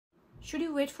Should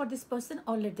you wait for this person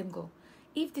or let them go?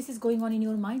 If this is going on in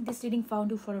your mind, this reading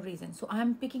found you for a reason. So I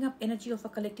am picking up energy of a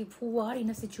collective who are in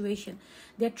a situation.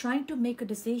 They are trying to make a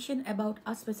decision about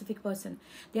a specific person.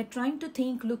 They are trying to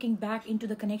think, looking back into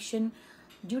the connection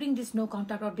during this no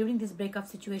contact or during this breakup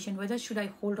situation, whether should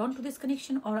I hold on to this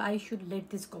connection or I should let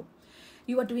this go.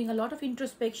 You are doing a lot of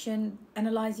introspection,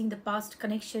 analyzing the past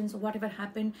connections, whatever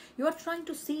happened. You are trying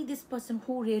to see this person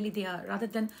who really they are rather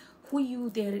than who you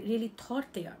they really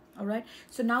thought they are. All right.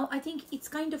 So now I think it's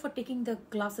kind of a taking the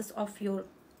glasses off your,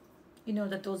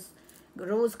 that those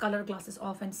rose color glasses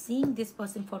off and seeing this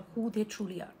person for who they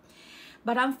truly are.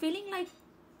 But I'm feeling like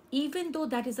even though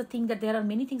that is a thing, that there are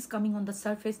many things coming on the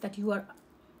surface, that you are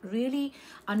really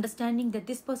understanding that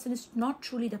this person is not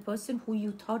truly the person who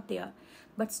you thought they are,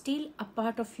 but still a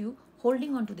part of you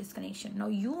holding on to this connection. Now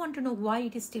you want to know why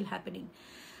it is still happening.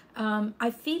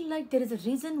 I feel like there is a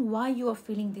reason why you are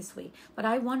feeling this way, but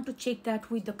I want to check that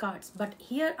with the cards. But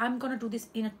here I'm going to do this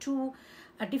in two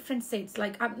different sets,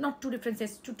 like I'm not two different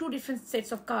sets, two different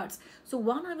sets of cards. So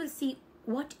one, I will see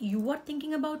what you are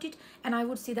thinking about it, and I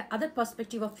would see the other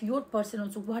perspective of your person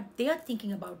also, what they are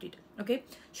thinking about it. Okay,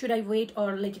 should I wait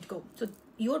or let it go? So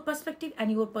your perspective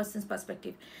and your person's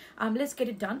perspective. Let's get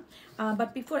it done.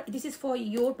 But before, this is for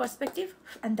your perspective,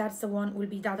 and that's the one will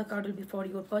be, the other card will be for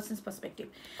your person's perspective.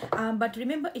 But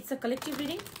remember, it's a collective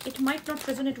reading. It might not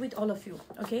resonate with all of you.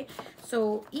 Okay,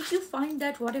 so if you find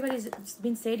that whatever is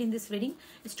been said in this reading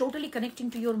is totally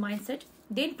connecting to your mindset,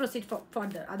 then proceed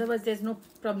further. Otherwise, there's no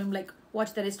problem, like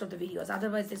watch the rest of the videos.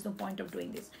 Otherwise, there's no point of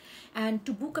doing this. And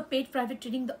to book a paid private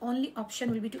reading, the only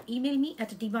option will be to email me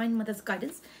at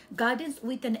divinemothersguidance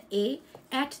with an A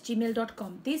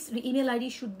 @gmail.com. This email ID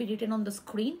should be written on the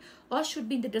screen or should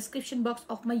be in the description box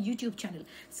of my YouTube channel.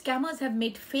 Scammers have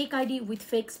made fake ID with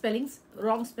fake spellings,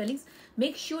 wrong spellings.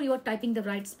 Make sure you are typing the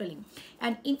right spelling.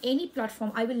 And in any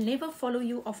platform, I will never follow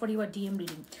you, offer you a DM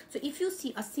reading. So if you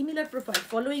see a similar profile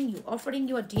following you, offering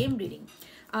you a DM reading,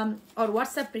 or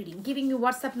WhatsApp reading, giving you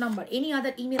WhatsApp number, any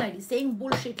other email ID, saying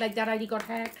bullshit like that ID got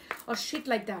hacked or shit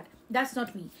like that, that's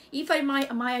not me. If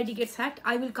my ID gets hacked,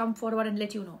 I will come forward and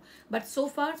let you know. But so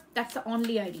far, that's the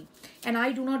only ID. And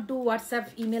I do not do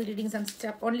WhatsApp email readings and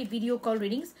stuff, only video call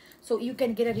readings. So you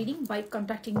can get a reading by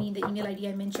contacting me in the email ID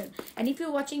I mentioned. And if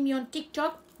you're watching me on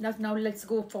TikTok, now let's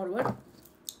go forward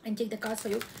and take the cards for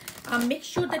you. Make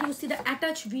sure that you see the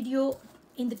attached video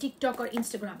in the TikTok or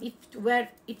Instagram, where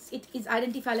it is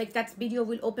identified, like that video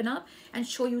will open up and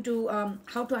show you to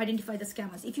how to identify the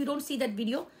scammers. If you don't see that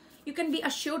video, you can be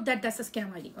assured that that's a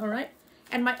scam ID. All right.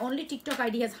 And my only TikTok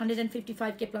ID has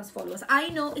 155k plus followers. I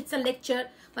know it's a lecture,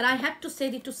 but I have to say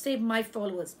it to save my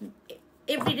followers.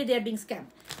 Every day they are being scammed.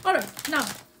 All right, now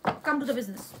come to the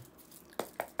business.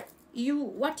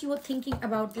 What you are thinking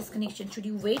about this connection? Should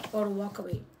you wait or walk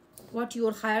away? What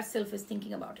your higher self is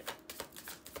thinking about it.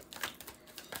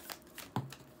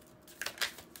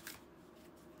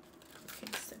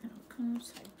 Okay, 7 of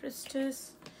Cups, High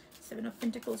Priestess, 7 of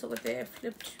Pentacles over there,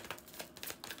 flipped.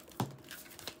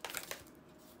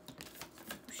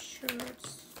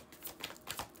 Shirts.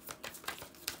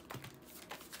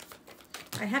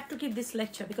 I have to give this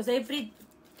lecture because every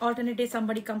alternate day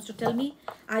somebody comes to tell me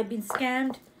I've been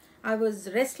scammed. I was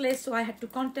restless, so I had to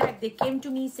contact. They came to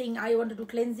me saying I want to do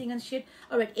cleansing and shit.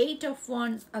 All right, 8 of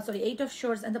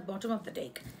Swords and the bottom of the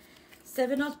deck.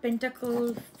 7 of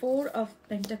Pentacles, 4 of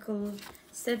Pentacles,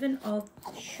 7 of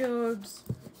Swords,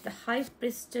 the High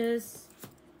Priestess,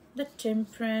 the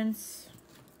Temperance,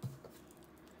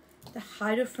 the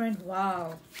Hierophant.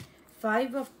 Wow.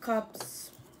 5 of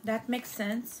Cups. That makes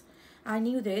sense. I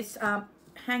knew this.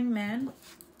 Hangman,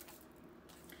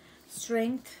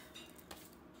 Strength,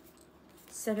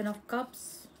 7 of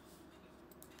Cups,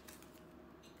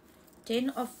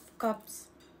 10 of Cups,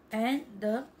 and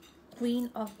the Queen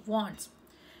of Wands.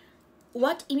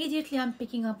 What immediately I'm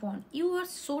picking up on, you are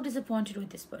so disappointed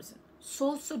with this person.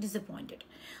 So disappointed.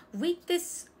 With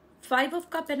this 5 of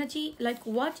Cup energy, like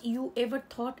what you ever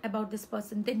thought about this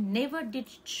person, they never did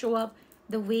show up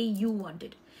the way you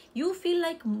wanted. You feel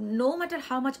like no matter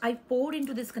how much I poured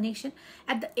into this connection,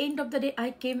 at the end of the day,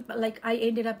 I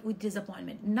ended up with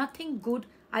disappointment. Nothing good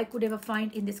I could ever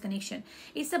find in this connection.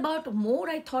 It's about more.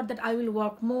 I thought that I will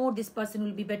work more, this person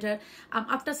will be better.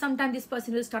 After some time, this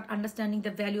person will start understanding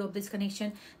the value of this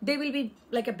connection. They will be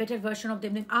like a better version of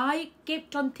them. I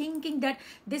kept on thinking that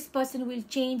this person will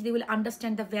change. They will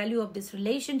understand the value of this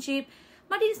relationship.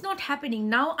 But it is not happening.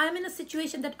 Now I'm in a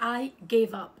situation that I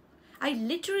gave up. I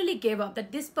literally gave up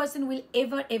that this person will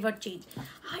ever change.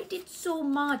 I did so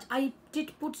much. I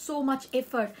did put so much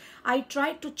effort. I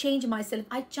tried to change myself.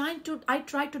 I tried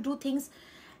to do things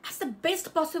as the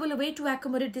best possible way to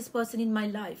accommodate this person in my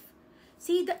life.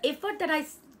 See, the effort that I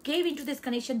gave into this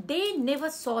connection, they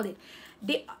never saw it.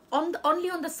 They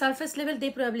only on the surface level they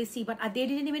probably see, but they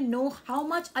didn't even know how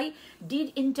much I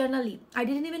did internally. I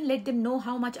didn't even let them know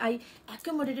how much I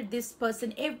accommodated this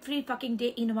person every fucking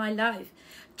day in my life,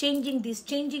 changing this,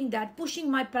 changing that,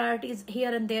 pushing my priorities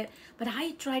here and there. But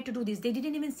I tried to do this. They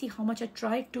didn't even see how much I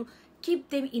tried to keep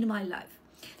them in my life.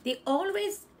 They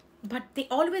always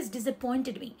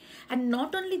disappointed me. And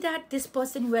not only that, this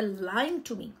person were lying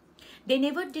to me. They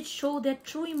never did show their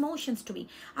true emotions to me.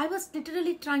 I was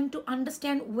literally trying to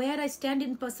understand where I stand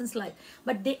in person's life,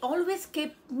 but they always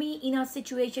kept me in a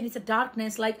situation, it's a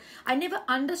darkness. Like, I never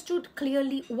understood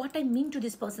clearly what I mean to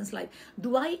this person's life.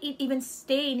 Do I even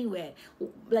stay anywhere?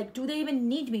 Like, do they even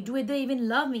need me? Do they even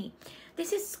love me?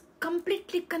 This is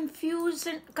completely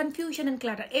confusion and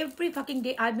clutter. Every fucking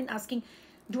day I've been asking,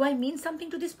 do I mean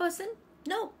something to this person?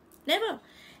 No, never.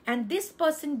 And this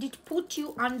person did put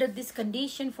you under this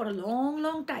condition for a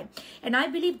long time. And I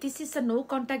believe this is a no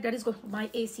contact that is going.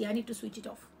 My AC, I need to switch it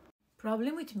off.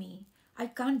 Problem with me, I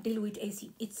can't deal with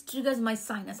AC. It triggers my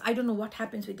sinus. I don't know what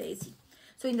happens with the AC.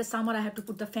 So in the summer, I have to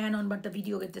put the fan on, but the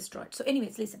video gets destroyed. So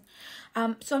anyways, listen.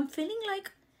 So I'm feeling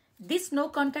like this no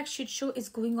contact shit show is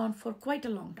going on for quite a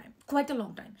long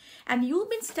time. And you've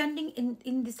been standing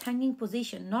in this hanging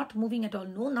position, not moving at all.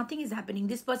 No, nothing is happening.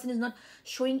 This person is not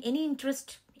showing any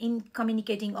interest in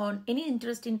communicating or any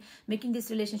interest in making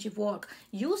this relationship work.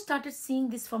 You started seeing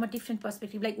this from a different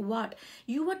perspective. Like, what?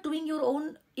 You were doing your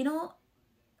own,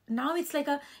 now it's like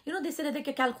they say that like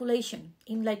a calculation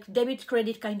in like debit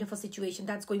credit kind of a situation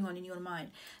that's going on in your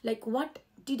mind. Like, what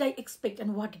did I expect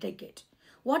and what did I get?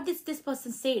 What did this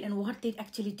person say and what they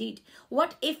actually did?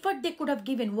 What effort they could have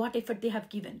given, what effort they have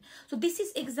given. So this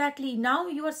is exactly, now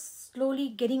you are slowly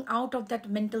getting out of that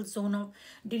mental zone of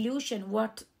delusion,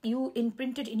 what you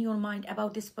imprinted in your mind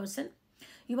about this person.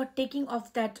 You are taking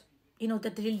off that,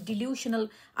 the delusional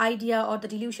idea or the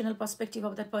delusional perspective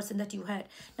of that person that you had.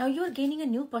 Now you are gaining a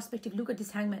new perspective. Look at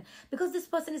this hangman. Because this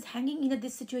person is hanging in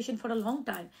this situation for a long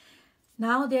time.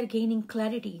 Now they're gaining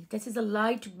clarity. This is a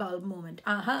light bulb moment.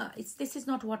 This is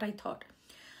not what I thought.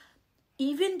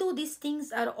 Even though these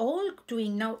things are all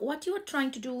doing, now what you are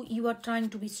trying to do, you are trying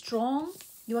to be strong.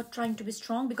 You are trying to be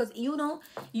strong because you know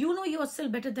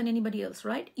yourself better than anybody else,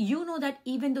 right? You know that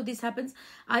even though this happens,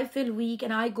 I feel weak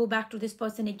and I go back to this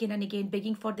person again and again,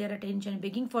 begging for their attention,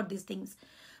 begging for these things.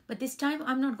 But this time,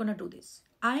 I'm not going to do this.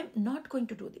 I'm not going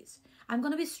to do this. I'm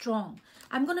going to be strong.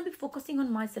 I'm going to be focusing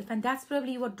on myself. And that's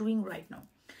probably what you are doing right now.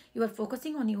 You are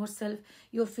focusing on yourself,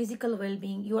 your physical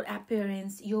well-being, your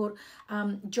appearance, your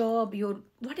job, your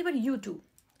whatever you do.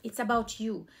 It's about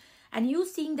you. And you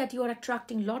seeing that you are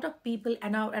attracting a lot of people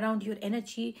around your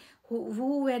energy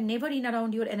who were never in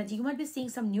around your energy. You might be seeing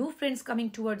some new friends coming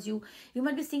towards you. You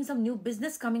might be seeing some new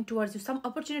business coming towards you. Some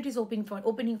opportunities opening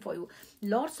for you.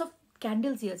 Lots of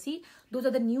candles here. See, those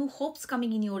are the new hopes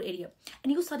coming in your area.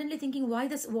 And you suddenly thinking, why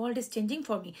this world is changing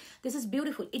for me? This is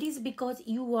beautiful. It is because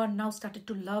you are now started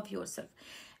to love yourself.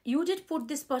 You did put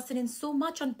this person in so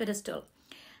much on pedestal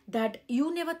that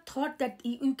you never thought that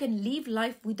you can live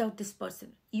life without this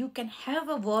person. You can have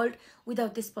a world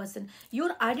without this person.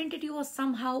 Your identity was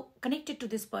somehow connected to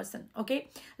this person, okay?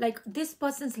 Like, this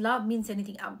person's love means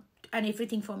anything and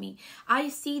everything for me. I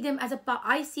see them as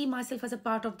I see myself as a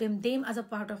part of them as a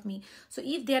part of me. So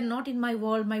if they are not in my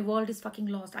world is fucking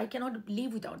lost. I cannot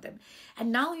live without them.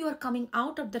 And now you are coming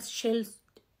out of the shells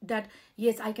that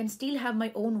yes, I can still have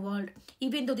my own world.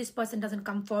 Even though this person doesn't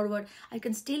come forward, I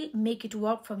can still make it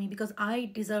work for me because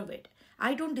I deserve it.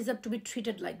 I don't deserve to be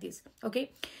treated like this,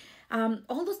 okay?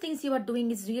 All those things you are doing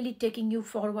is really taking you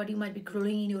forward. You might be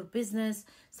growing in your business.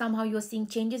 Somehow you are seeing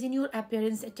changes in your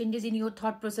appearance, changes in your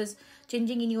thought process,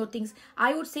 changing in your things.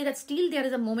 I would say that still there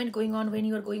is a moment going on when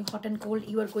you are going hot and cold.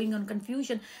 You are going on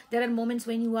confusion. There are moments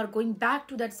when you are going back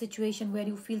to that situation where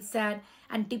you feel sad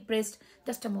and depressed.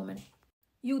 Just a moment.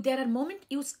 There are moments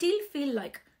you still feel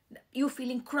like you're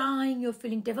feeling crying, you're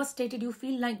feeling devastated, you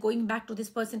feel like going back to this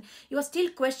person. You are still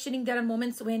questioning. There are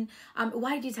moments when,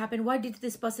 why did this happen? Why did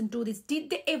this person do this? Did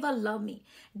they ever love me?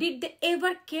 Did they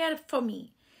ever care for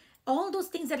me? All those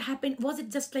things that happened, was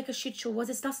it just like a shit show? Was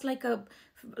it just like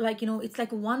it's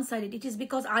like one-sided? It is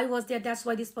because I was there, that's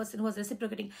why this person was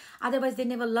reciprocating. Otherwise, they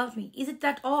never loved me. Is it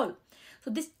that all? So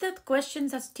the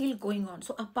questions are still going on.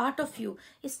 So a part of you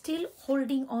is still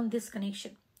holding on this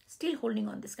connection.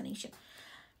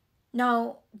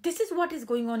 Now, this is what is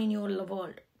going on in your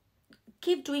world.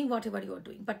 Keep doing whatever you are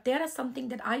doing. But there is something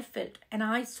that I felt and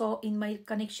I saw in my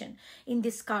connection in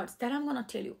these cards that I'm going to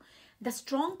tell you. The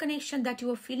strong connection that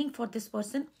you are feeling for this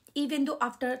person Even though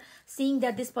after seeing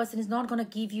that this person is not going to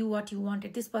give you what you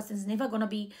wanted, this person is never going to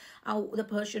be the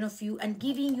person of you, and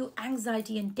giving you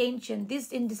anxiety and tension,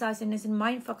 this indecisiveness in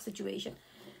mindfuck situation,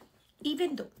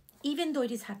 even though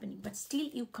it is happening, but still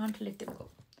you can't let them go.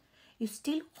 You're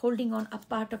still holding on a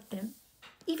part of them,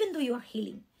 even though you are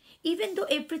healing, even though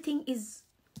everything is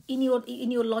in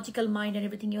your logical mind and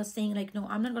everything, you're saying like, no,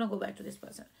 I'm not going to go back to this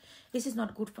person. This is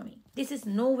not good for me. This is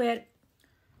nowhere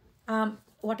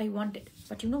what I wanted.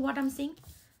 But you know what I'm saying?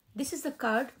 This is the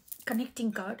card,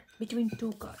 connecting card between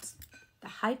two cards. The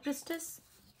High Priestess,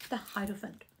 the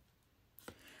Hierophant.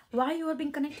 Why you are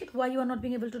being connected? Why you are not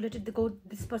being able to let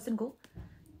this person go?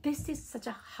 This is such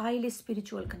a highly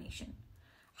spiritual connection.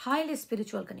 Highly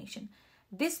spiritual connection.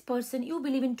 This person, you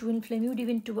believe in twin flame, you believe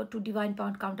in two divine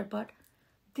counterpart.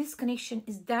 This connection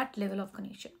is that level of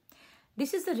connection.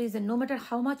 This is the reason, no matter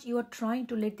how much you are trying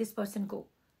to let this person go,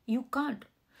 you can't.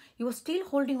 You are still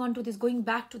holding on to this, going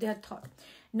back to their thought.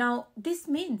 Now, this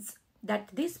means that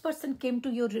this person came to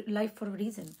your life for a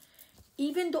reason.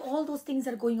 Even though all those things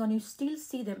are going on, you still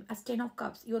see them as 10 of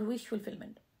Cups, your wish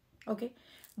fulfillment. Okay?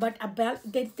 But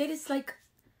there is like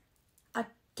a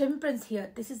temperance here.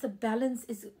 This is the balance,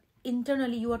 is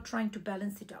internally you are trying to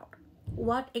balance it out.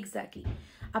 What exactly?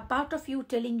 A part of you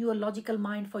telling your logical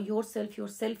mind for yourself, your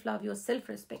self-love, your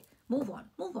self-respect. Move on,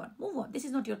 move on, move on. This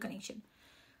is not your connection.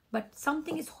 But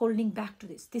something is holding back to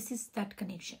this. This is that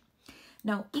connection.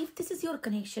 Now, if this is your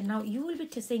connection, now you will be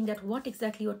saying that what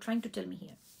exactly you are trying to tell me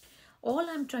here. All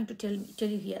I'm trying to tell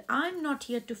you here, I'm not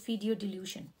here to feed your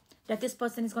delusion that this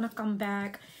person is going to come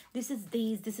back. This is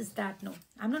that. No,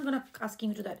 I'm not going to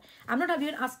asking you to that. I'm not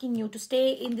even asking you to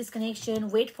stay in this connection,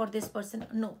 wait for this person.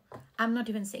 No, I'm not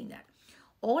even saying that.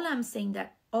 All I'm saying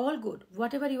that all good,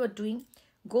 whatever you are doing,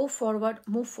 go forward,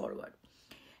 move forward.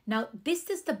 Now, this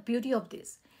is the beauty of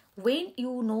this. When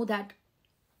you know that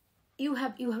you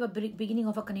have a beginning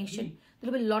of a connection,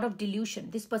 there will be a lot of delusion.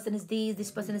 This person is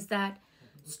this person is that.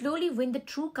 Slowly, when the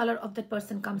true color of that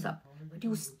person comes up, but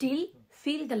you still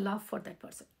feel the love for that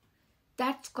person.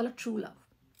 That's called true love.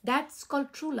 That's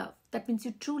called true love. That means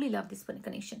you truly love this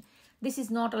connection. This is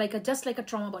not like just like a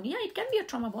trauma bond. Yeah, it can be a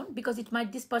trauma bond because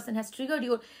this person has triggered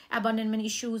your abandonment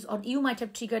issues, or you might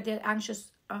have triggered their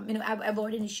anxious,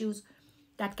 avoidant issues.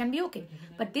 That can be okay.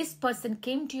 But this person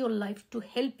came to your life to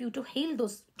help you to heal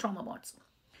those trauma bonds.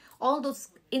 All those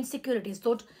insecurities,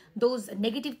 those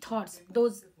negative thoughts,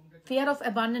 those fear of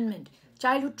abandonment,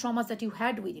 childhood traumas that you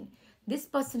had within. This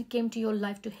person came to your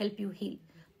life to help you heal.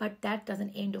 But that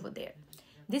doesn't end over there.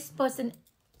 This person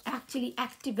actually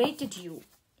activated you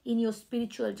in your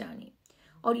spiritual journey.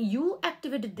 Or you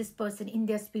activated this person in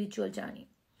their spiritual journey.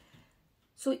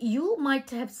 So you might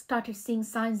have started seeing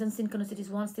signs and synchronicities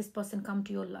once this person come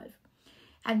to your life.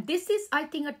 And this is, I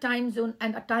think, a time zone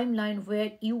and a timeline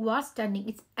where you are standing.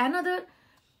 It's another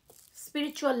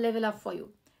spiritual level up for you.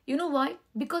 You know why?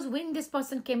 Because when this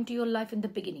person came to your life in the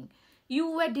beginning,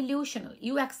 you were delusional.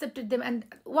 You accepted them, and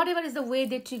whatever is the way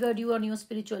they triggered you on your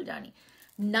spiritual journey.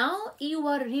 Now you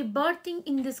are rebirthing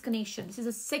in this connection. This is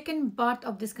the second birth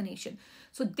of this connection.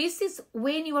 So this is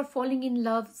when you are falling in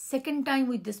love second time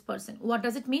with this person. What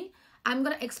does it mean? I'm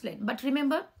going to explain. But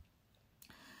remember,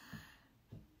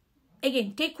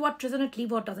 again, take what resonates, leave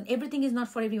what doesn't. Everything is not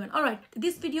for everyone. All right,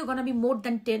 this video going to be more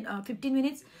than 15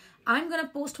 minutes. I'm going to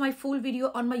post my full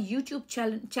video on my YouTube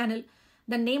channel.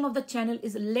 The name of the channel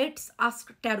is Let's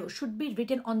Ask Tarot. Should be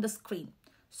written on the screen.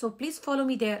 So please follow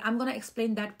me there. I'm going to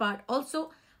explain that part.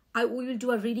 Also, we will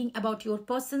do a reading about your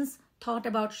person's thought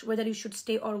about whether you should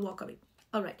stay or walk away.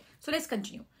 All right. So let's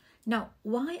continue. Now,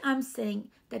 why I'm saying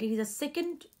that it is a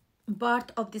second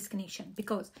birth of this connection?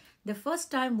 Because the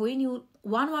first time when you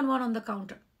 111 on the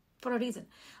counter, for a reason.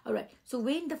 All right. So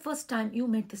when the first time you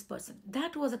met this person,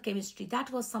 that was a chemistry. That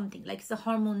was something like the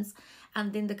hormones,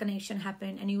 and then the connection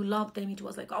happened and you loved them. It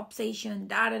was like obsession,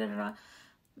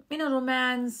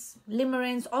 romance,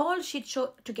 limerence, all shit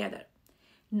show together.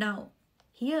 Now,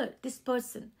 here, this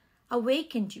person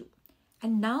awakened you.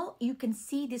 And now you can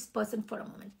see this person for a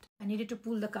moment. I needed to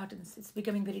pull the curtains. It's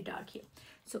becoming very dark here.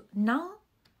 So now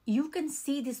you can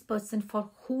see this person for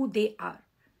who they are.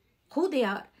 Who they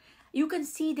are. You can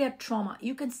see their trauma.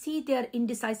 You can see their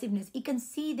indecisiveness. You can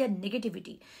see their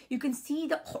negativity. You can see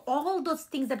all those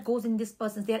things that goes in this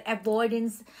person. Their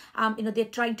avoidance. They're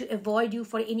trying to avoid you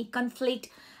for any conflict.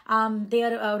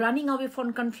 They're running away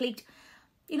from conflict.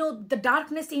 The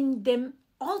darkness in them.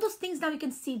 All those things now you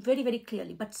can see very, very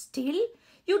clearly. But still,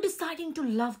 you're deciding to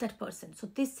love that person. So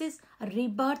this is a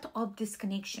rebirth of this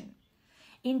connection.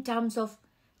 In terms of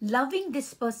loving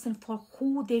this person for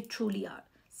who they truly are.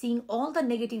 Seeing all the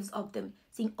negatives of them,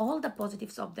 seeing all the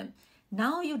positives of them.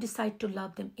 Now you decide to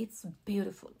love them. It's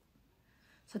beautiful.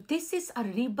 So this is a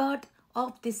rebirth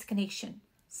of this connection,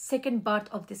 second birth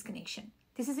of this connection.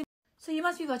 This is so you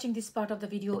must be watching this part of the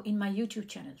video in my YouTube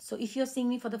channel. So if you're seeing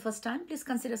me for the first time, please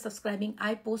consider subscribing.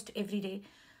 I post every day,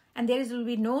 and will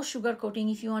be no sugar coating.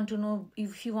 If you want to know,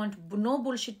 if you want no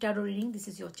bullshit tarot reading, this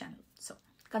is your channel. So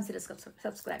consider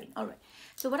subscribing. All right.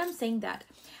 So what I'm saying that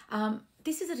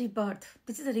this is a rebirth.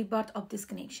 This is a rebirth of this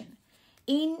connection.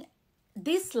 In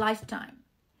this lifetime,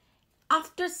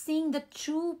 after seeing the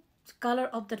true color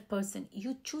of that person,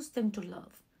 you choose them to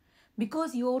love.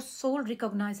 Because your soul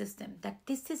recognizes them, that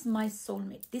this is my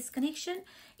soulmate. This connection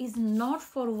is not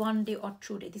for one day or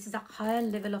 2 days. This is a higher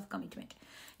level of commitment.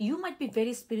 You might be a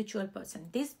very spiritual person.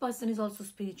 This person is also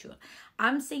spiritual.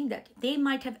 I'm saying that they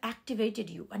might have activated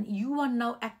you, and you are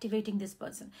now activating this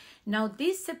person. Now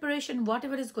this separation,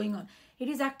 whatever is going on, it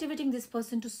is activating this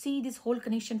person to see this whole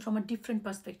connection from a different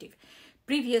perspective.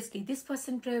 Previously, this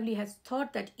person probably has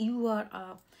thought that you are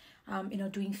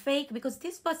doing fake, because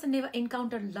this person never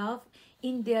encountered love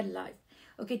in their life.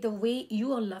 Okay, the way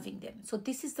you are loving them. So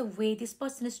this is the way this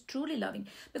person is truly loving.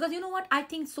 Because you know what? I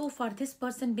think so far this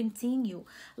person been seeing you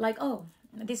like, oh,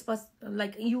 this person,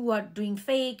 like you are doing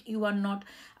fake. You are not,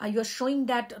 you are showing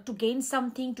that to gain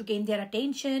something, to gain their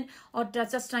attention, or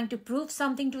just trying to prove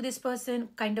something to this person,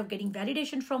 kind of getting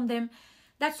validation from them.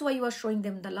 That's why you are showing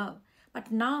them the love.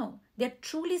 But now they're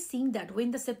truly seeing that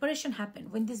when the separation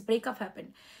happened, when this breakup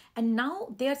happened, and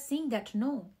now they are seeing that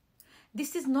no,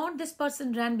 this is not this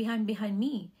person ran behind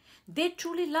me. They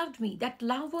truly loved me. That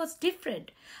love was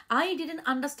different. I didn't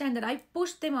understand that. I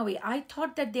pushed them away. I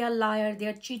thought that they are liar. They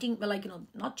are cheating. Well, like,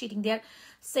 not cheating. They are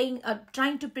saying,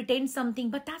 trying to pretend something,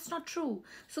 but that's not true.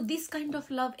 So this kind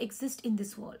of love exists in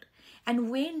this world. And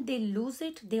when they lose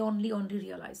it, they only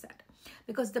realize that.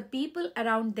 Because the people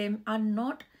around them are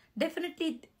not,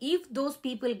 definitely, if those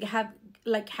people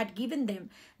had given them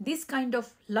this kind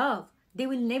of love, they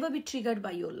will never be triggered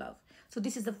by your love. So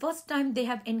this is the first time they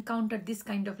have encountered this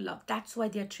kind of love. That's why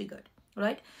they are triggered,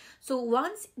 right? So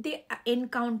once they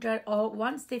encounter, or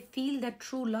once they feel that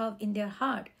true love in their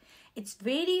heart, it's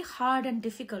very hard and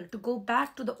difficult to go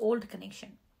back to the old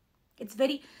connection. It's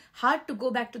very hard to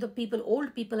go back to the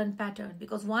old people and pattern,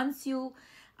 because once you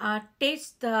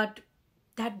taste that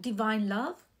divine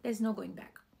love, there's no going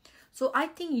back. So I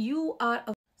think you are,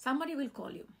 somebody will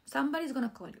call you. Somebody's going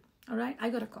to call you. All right. I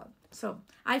got a call. So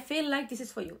I feel like this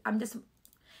is for you.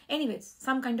 Anyways,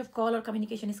 some kind of call or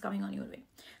communication is coming on your way.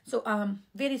 So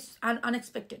very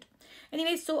unexpected.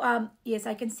 Anyways, so yes,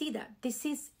 I can see that. This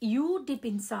is you deep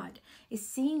inside is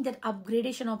seeing that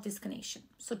upgradation of this connection.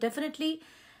 So definitely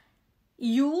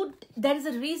there is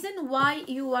a reason why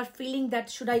you are feeling that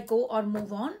should I go or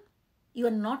move on? You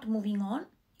are not moving on.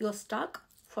 You are stuck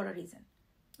for a reason.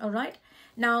 All right.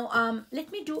 Now,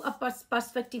 let me do a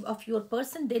perspective of your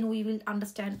person. Then we will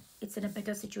understand it's in a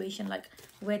better situation, like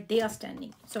where they are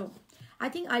standing. So I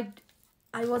think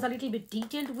I was a little bit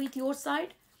detailed with your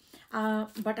side,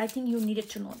 but I think you needed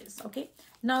to know this. Okay.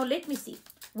 Now, let me see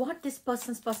what this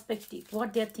person's perspective,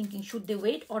 what they're thinking. Should they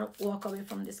wait or walk away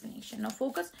from this connection? Now,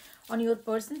 focus on your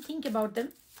person. Think about them.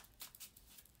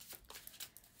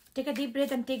 Take a deep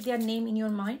breath and take their name in your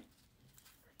mind.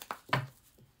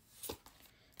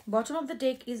 Bottom of the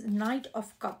deck is Knight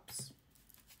of Cups.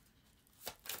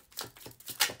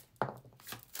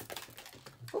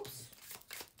 Oops.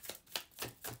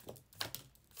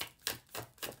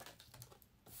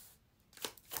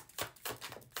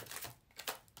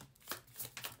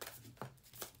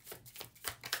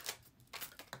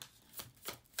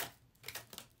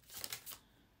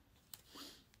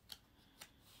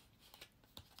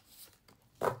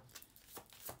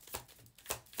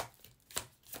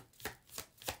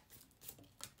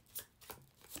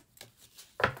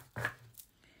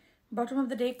 Bottom of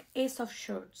the deck, Ace of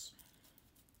Swords,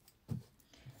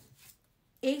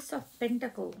 Ace of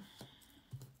Pentacle,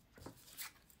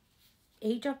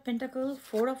 Eight of Pentacle,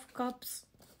 Four of Cups,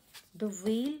 the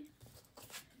Wheel,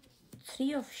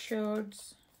 Three of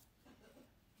Swords,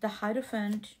 the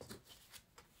Hierophant,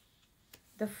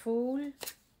 the Fool,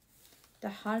 the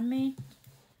Hermit,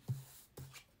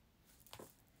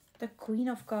 the Queen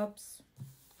of Cups,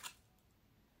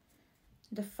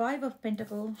 the Five of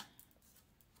Pentacle,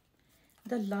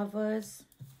 the Lovers,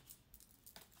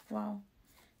 wow,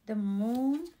 the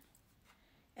Moon,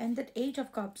 and that Eight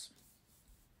of Cups.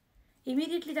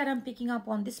 Immediately that I'm picking up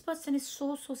on, this person is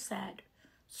so sad.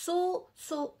 So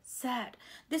sad.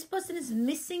 This person is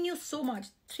missing you so much.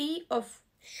 Three of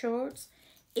Swords,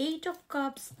 Eight of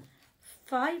Cups,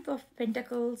 Five of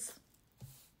Pentacles.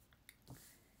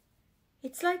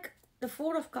 It's like the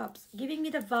Four of Cups giving me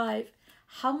the vibe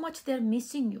how much they're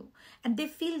missing you, and they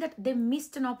feel that they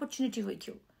missed an opportunity with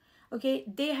you. Okay,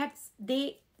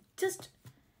 they just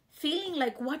feeling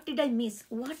like, what did I miss?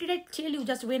 What did I tell you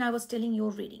just when I was telling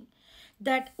your reading?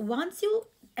 That once you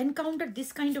encounter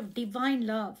this kind of divine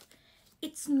love,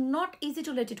 it's not easy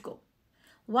to let it go.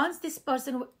 Once this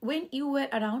person, when you were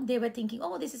around, they were thinking,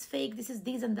 oh, this is fake, this is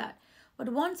this and that. But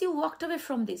once you walked away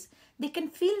from this, they can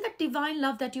feel that divine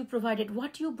love that you provided,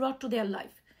 what you brought to their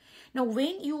life. Now,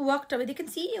 when you walked away, they can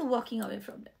see you walking away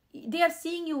from them. They are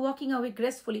seeing you walking away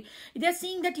gracefully. They are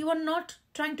seeing that you are not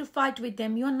trying to fight with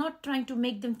them. You are not trying to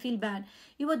make them feel bad.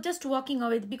 You are just walking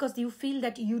away because you feel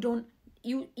that you don't,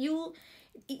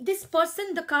 this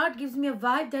person, the card gives me a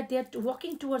vibe that they are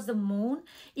walking towards the moon,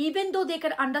 even though they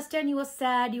can understand you are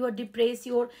sad, you are depressed,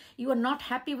 you are not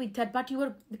happy with that, but you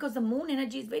are, because the moon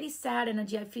energy is very sad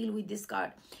energy, I feel, with this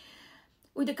card,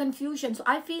 with the confusion. So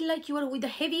I feel like you are with a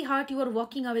heavy heart, you are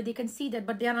walking away. They can see that,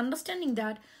 but they are understanding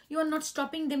that you are not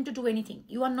stopping them to do anything.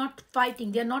 You are not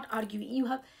fighting. They are not arguing. You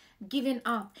have given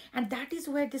up. And that is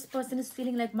where this person is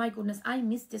feeling like, my goodness, I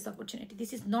missed this opportunity.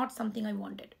 This is not something I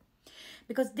wanted.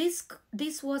 Because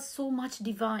this was so much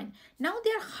divine. Now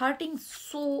they are hurting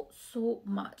so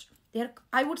much.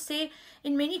 I would say,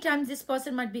 in many times this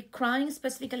person might be crying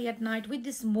specifically at night with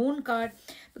this moon card,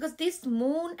 because this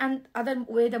moon and other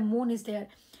way the moon is there,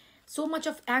 so much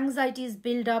of anxiety is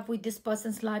built up with this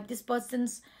person's life. This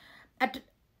person's at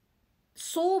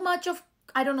so much of,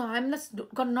 I don't know,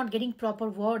 I'm not getting proper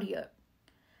word here,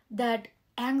 that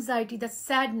anxiety, the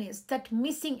sadness, that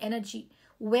missing energy.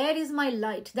 Where is my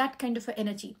light? That kind of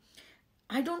energy.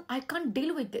 I can't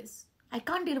deal with this. I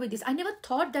can't deal with this. I never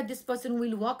thought that this person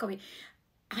will walk away.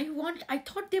 I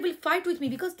thought they will fight with me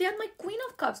because they are my Queen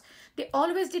of Cups. They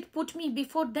always did put me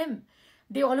before them.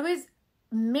 They always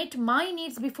met my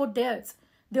needs before theirs.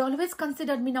 They always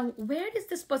considered me. Now, where is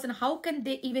this person? How can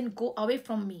they even go away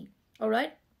from me? All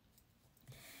right.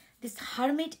 This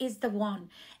Hermit is the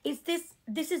one.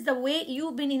 This is the way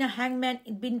you've been in a hangman,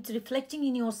 been reflecting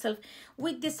in yourself.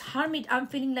 With this Hermit, I'm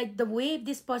feeling like the way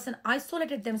this person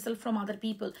isolated themselves from other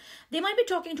people. They might be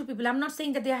talking to people. I'm not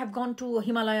saying that they have gone to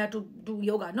Himalaya to do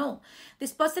yoga. No.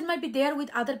 This person might be there with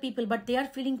other people, but they are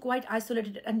feeling quite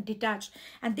isolated and detached.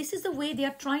 And this is the way they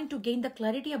are trying to gain the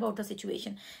clarity about the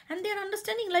situation. And they are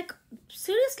understanding, like,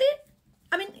 seriously?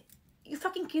 I mean, you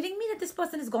fucking kidding me that this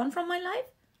person is gone from my life?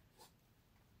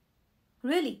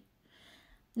 Really?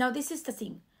 Now this is the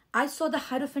thing. I saw the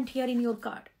Hierophant here in your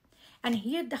card. And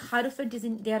here the Hierophant is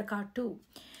in their card too.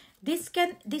 This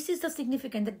is the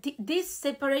significance, that this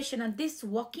separation and this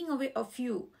walking away of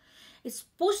you is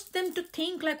pushed them to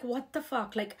think like, what the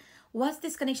fuck? Like, what's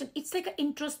this connection? It's like an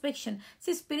introspection.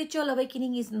 See, spiritual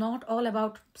awakening is not all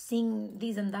about seeing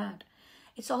this and that.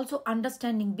 It's also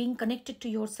understanding, being connected to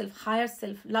yourself, higher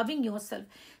self, loving yourself,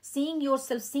 seeing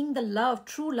the love,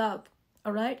 true love.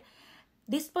 All right?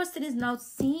 This person is now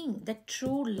seeing the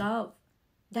true love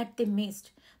that they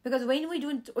missed. Because when we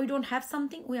don't have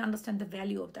something, we understand the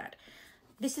value of that.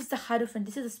 This is the Hierophant.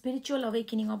 This is the spiritual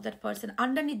awakening of that person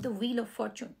underneath the Wheel of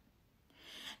Fortune.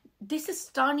 This is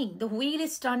turning. The wheel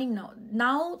is turning now.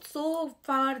 Now, so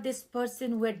far, this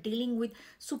person were dealing with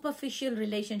superficial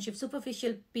relationships,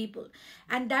 superficial people.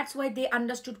 And that's why they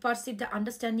perceived the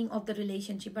understanding of the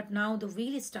relationship. But now the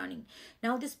wheel is turning.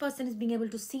 Now this person is being able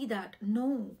to see that.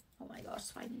 No. Oh my gosh,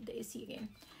 finding the AC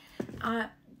again.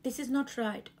 This is not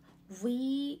right.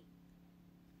 We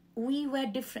were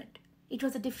different. It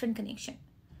was a different connection.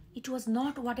 It was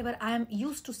not whatever I am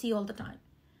used to see all the time.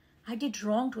 I did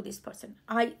wrong to this person.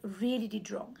 I really did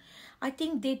wrong. I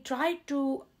think they tried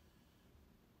to,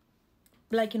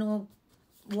 like,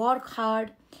 work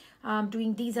hard,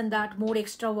 doing this and that, more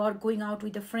extra work, going out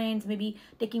with the friends, maybe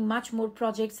taking much more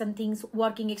projects and things,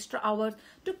 working extra hours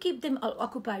to keep them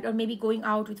occupied, or maybe going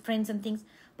out with friends and things.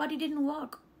 But it didn't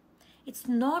work. It's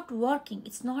not working.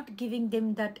 It's not giving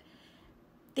them that.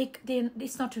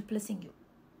 It's not replacing you.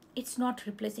 It's not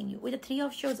replacing you. With the Three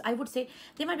of Swords, I would say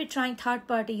they might be trying third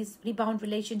parties, rebound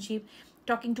relationship,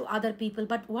 talking to other people.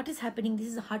 But what is happening? This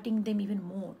is hurting them even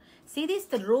more. See this?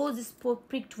 The rose is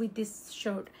pricked with this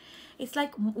shirt. It's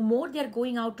like more they're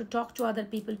going out to talk to other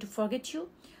people to forget you.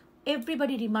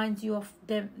 Everybody reminds you of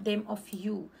them of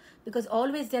you. Because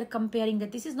always they're comparing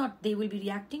that this is not they will be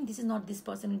reacting. This is not this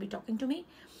person will be talking to me.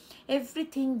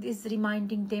 Everything is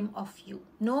reminding them of you.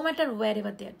 No matter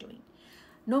wherever they're doing.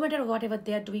 No matter whatever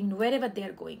they're doing, wherever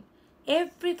they're going.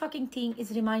 Every fucking thing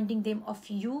is reminding them of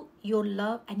you, your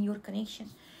love and your connection.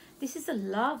 This is a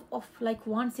love of like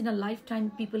once in a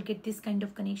lifetime people get this kind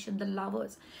of connection, the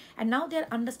lovers. And now they're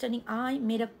understanding I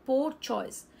made a poor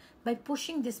choice by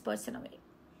pushing this person away.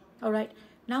 All right.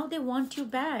 Now they want you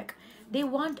back. They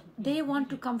want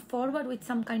to come forward with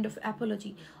some kind of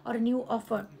apology or a new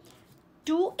offer.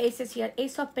 Two aces here,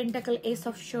 ace of pentacle, ace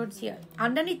of swords here.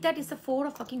 Underneath that is the four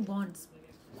of fucking wands.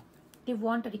 They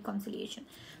want a reconciliation.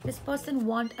 This person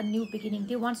want a new beginning.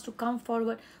 They wants to come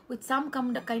forward with some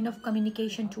kind of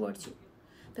communication towards you,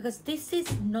 because this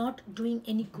is not doing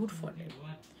any good for them.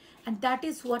 And that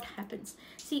is what happens.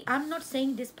 See, I'm not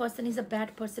saying this person is a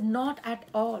bad person. Not at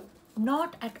all.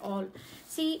 Not at all.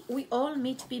 See, we all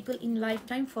meet people in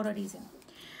lifetime for a reason.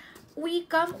 We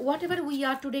come, whatever we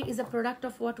are today is a product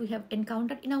of what we have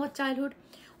encountered in our childhood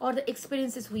or the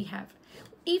experiences we have.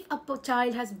 If a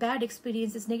child has bad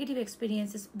experiences, negative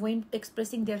experiences when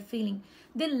expressing their feeling,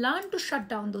 they learn to shut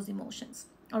down those emotions.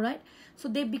 All right, so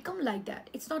they become like that.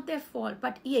 It's not their fault,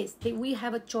 but yes, we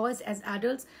have a choice as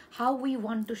adults how we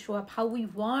want to show up, how we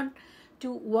want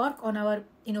to work on our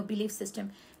belief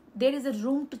system. There is a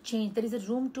room to change. There is a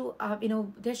room to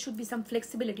there should be some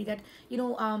flexibility that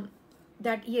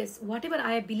that yes, whatever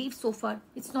I believe so far,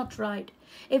 it's not right.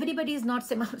 Everybody is not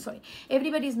same. I'm sorry,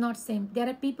 everybody is not same. There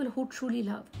are people who truly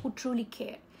love, who truly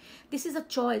care. This is a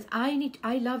choice. I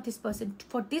love this person.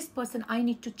 For this person I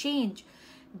need to change.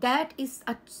 That is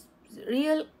a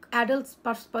real adult's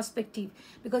perspective,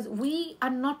 because we are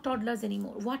not toddlers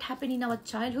anymore. What happened in our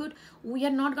childhood, we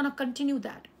are not going to continue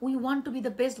that. We want to be the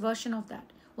best version of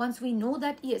that. Once we know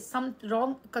that yes, some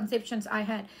wrong conceptions I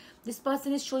had, this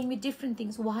person is showing me different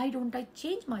things, why don't I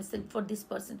change myself for this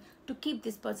person, to keep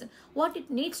this person what it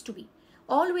needs to be?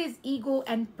 Always ego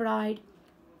and pride,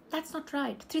 that's not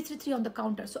right. 333 on the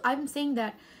counter. So I'm saying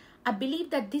that I believe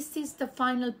that this is the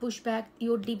final pushback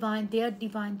your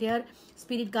their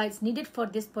spirit guides needed for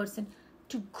this person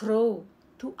to grow,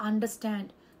 to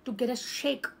understand, to get a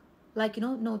shake. Like,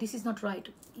 no, this is not right.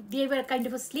 They were kind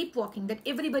of a sleepwalking, that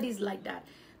everybody is like that.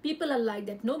 People are like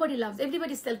that. Nobody loves.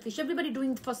 Everybody is selfish. Everybody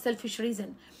doing for selfish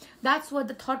reason. That's what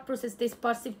the thought process they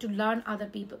perceive to learn other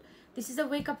people. This is a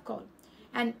wake-up call.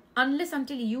 And unless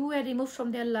until you were removed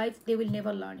from their life, they will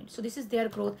never learn it. So this is their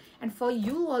growth. And for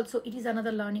you also, it is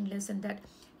another learning lesson that,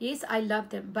 yes, I love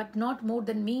them, but not more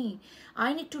than me.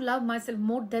 I need to love myself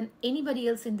more than anybody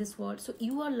else in this world. So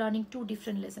you are learning two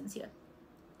different lessons here.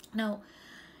 Now,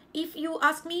 if you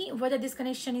ask me whether this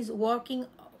connection is working,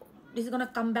 this is going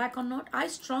to come back or not, I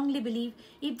strongly believe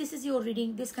if this is your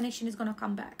reading, this connection is going to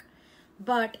come back.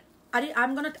 But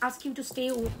I'm going to ask you to stay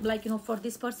for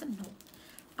this person. No.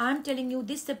 I'm telling you,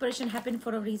 this separation happened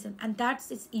for a reason, and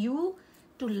that's you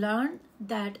to learn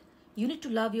that you need to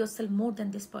love yourself more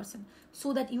than this person,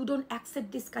 so that you don't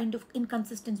accept this kind of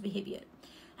inconsistent behavior,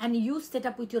 and you set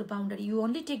up with your boundary. You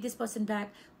only take this person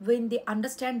back when they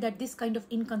understand that this kind of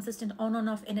inconsistent on and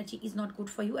off energy is not good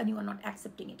for you and you are not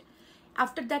accepting it.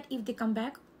 After that, if they come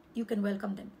back, you can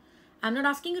welcome them. I'm not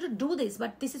asking you to do this,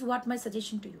 but this is what my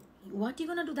suggestion to you. What you're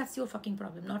gonna do, that's your fucking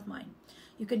problem, not mine.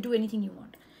 You can do anything you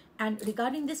want. And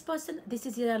regarding this person, this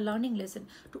is your learning lesson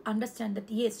to understand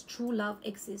that yes, true love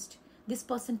exists. This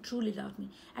person truly loved me.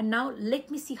 And now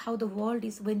let me see how the world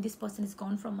is when this person is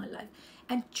gone from my life,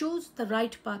 and choose the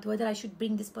right path, whether I should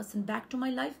bring this person back to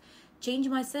my life, change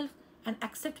myself and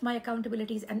accept my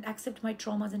accountabilities and accept my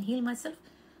traumas and heal myself,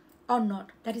 or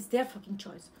not. That is their fucking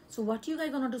choice. So what you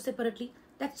guys gonna do separately,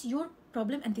 that's your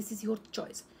problem and this is your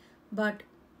choice. But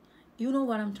you know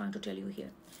what I'm trying to tell you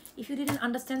here. If you didn't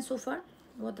understand so far,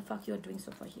 what the fuck you are doing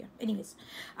so far here. Anyways,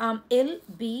 L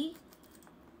B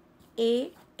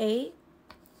A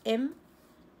M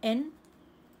N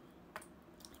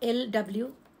L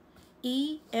W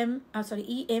E M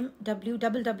W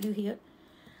W here,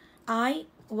 I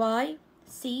Y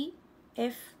C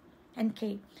F and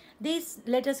K. These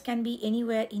letters can be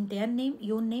anywhere in their name,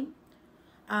 your name,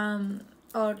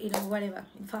 or whatever,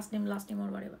 in first name, last name, or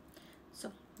whatever.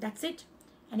 So that's it.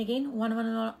 And again, one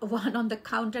on the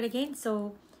counter again.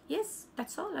 So yes,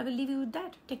 that's all. I will leave you with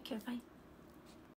that. Take care. Bye.